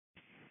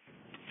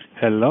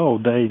Hello,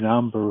 day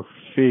number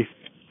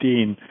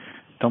 15.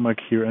 Tomek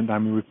here, and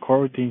I'm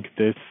recording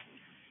this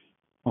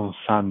on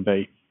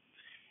Sunday.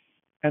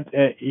 And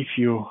if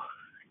you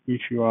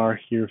are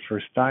here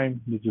first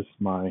time, this is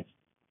my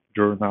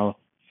journal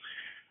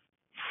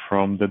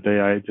from the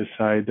day I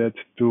decided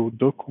to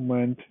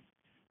document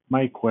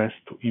my quest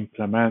to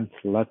implement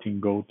letting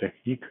go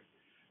technique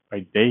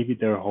by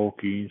David R.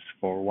 Hawkins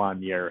for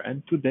 1 year.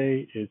 And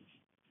today is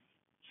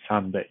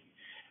Sunday.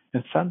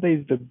 And Sunday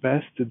is the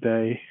best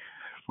day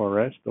for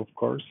rest, of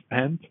course,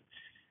 and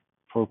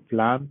for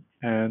plan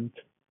and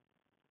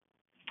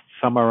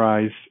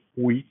summarize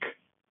week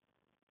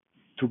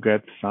to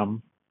get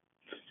some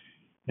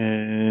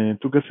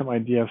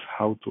ideas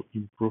how to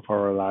improve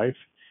our life.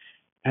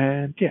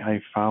 And yeah,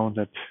 I found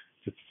that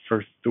the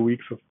first 2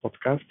 weeks of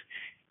podcast,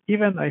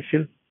 even I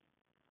feel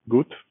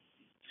good,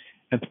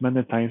 and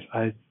many times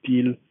I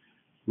deal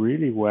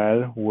really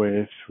well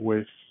with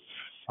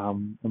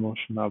some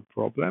emotional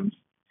problems.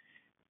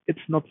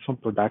 It's not so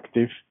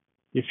productive.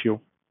 If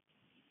you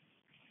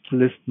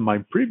listen my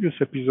previous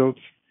episodes,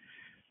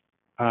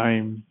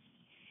 I'm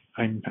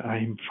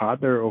I'm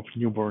father of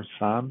newborn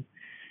son.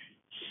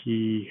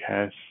 He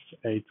has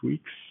 8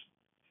 weeks,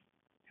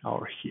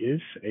 or he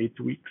is 8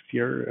 weeks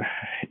here.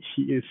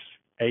 He is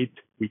 8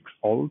 weeks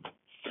old,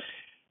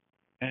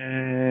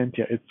 and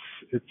yeah,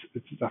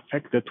 it's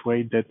affected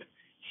way that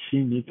he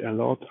needs a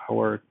lot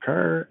our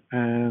care,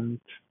 and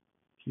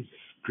he's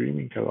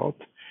screaming a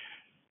lot.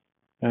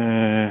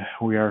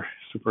 We are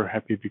super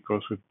happy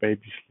because with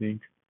Baby Sling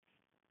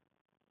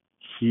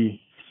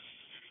he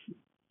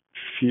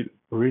feel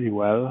really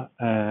well,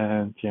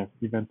 and yeah,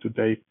 even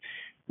today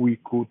we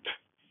could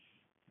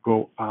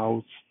go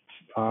out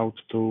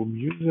to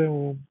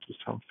museum to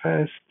some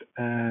fest,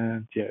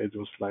 and yeah, it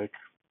was like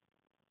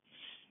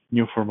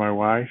new for my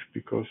wife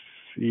because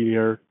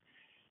earlier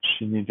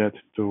she needed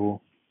to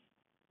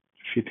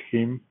feed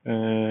him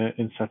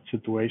in such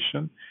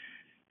situation,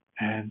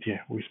 and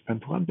yeah, we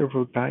spent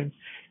wonderful time.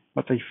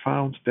 But I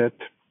found that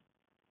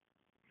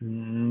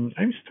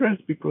I'm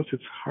stressed because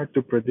it's hard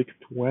to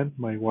predict when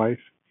my wife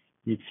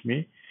needs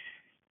me,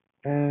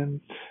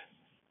 and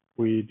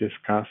we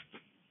discussed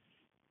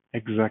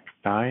exact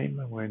time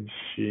when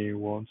she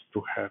wants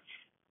to have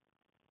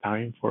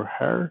time for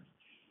her,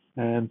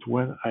 and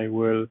when I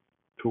will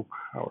took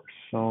our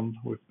son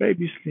with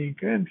baby sling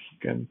and he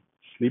can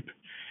sleep.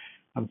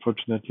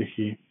 Unfortunately,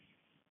 he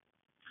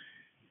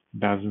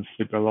doesn't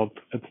sleep a lot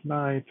at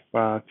night,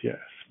 but yes,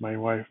 my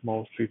wife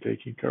mostly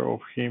taking care of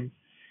him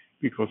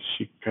because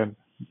she can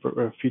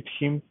feed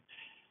him.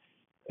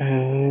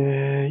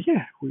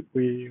 Yeah,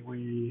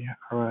 we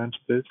arranged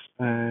this,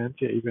 and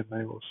yeah, even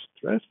I was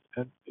stressed,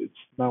 and it's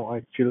now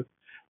I feel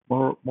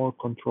more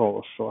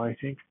control. So I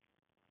think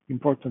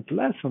important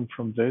lesson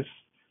from this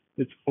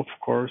is of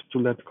course to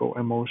let go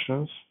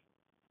emotions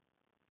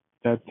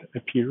that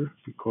appear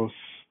because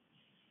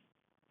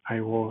I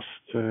was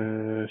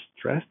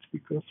stressed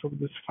because of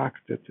this fact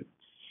that it's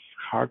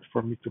hard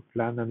for me to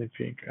plan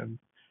anything and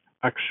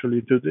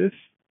actually do this.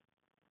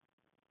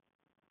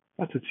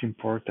 But it's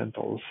important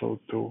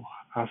also to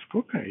ask,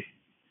 okay,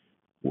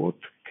 what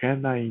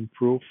can I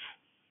improve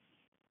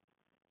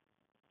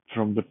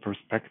from the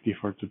perspective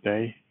for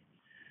today?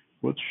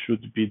 What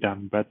should be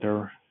done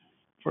better?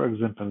 For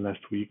example,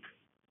 last week,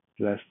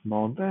 last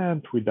month,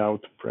 and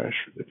without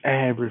pressure that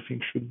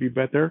everything should be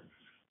better.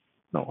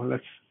 No,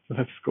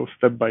 let's go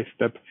step by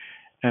step,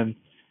 and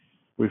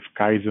with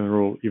Kaizen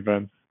rule,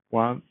 even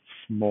one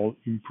small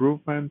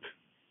improvement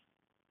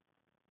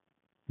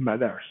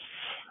matters.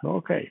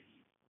 Okay,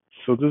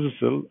 so this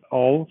is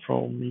all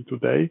from me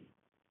today.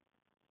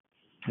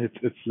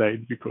 It's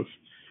late because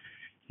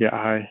yeah,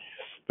 I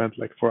spent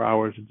like 4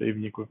 hours in the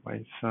evening with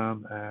my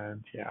son,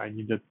 and yeah, I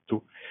needed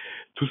to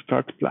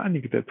start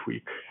planning that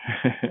week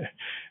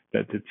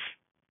that it's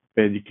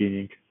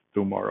beginning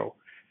tomorrow.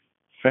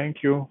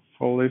 Thank you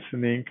for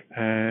listening,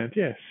 and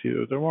yeah, see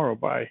you tomorrow.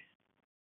 Bye.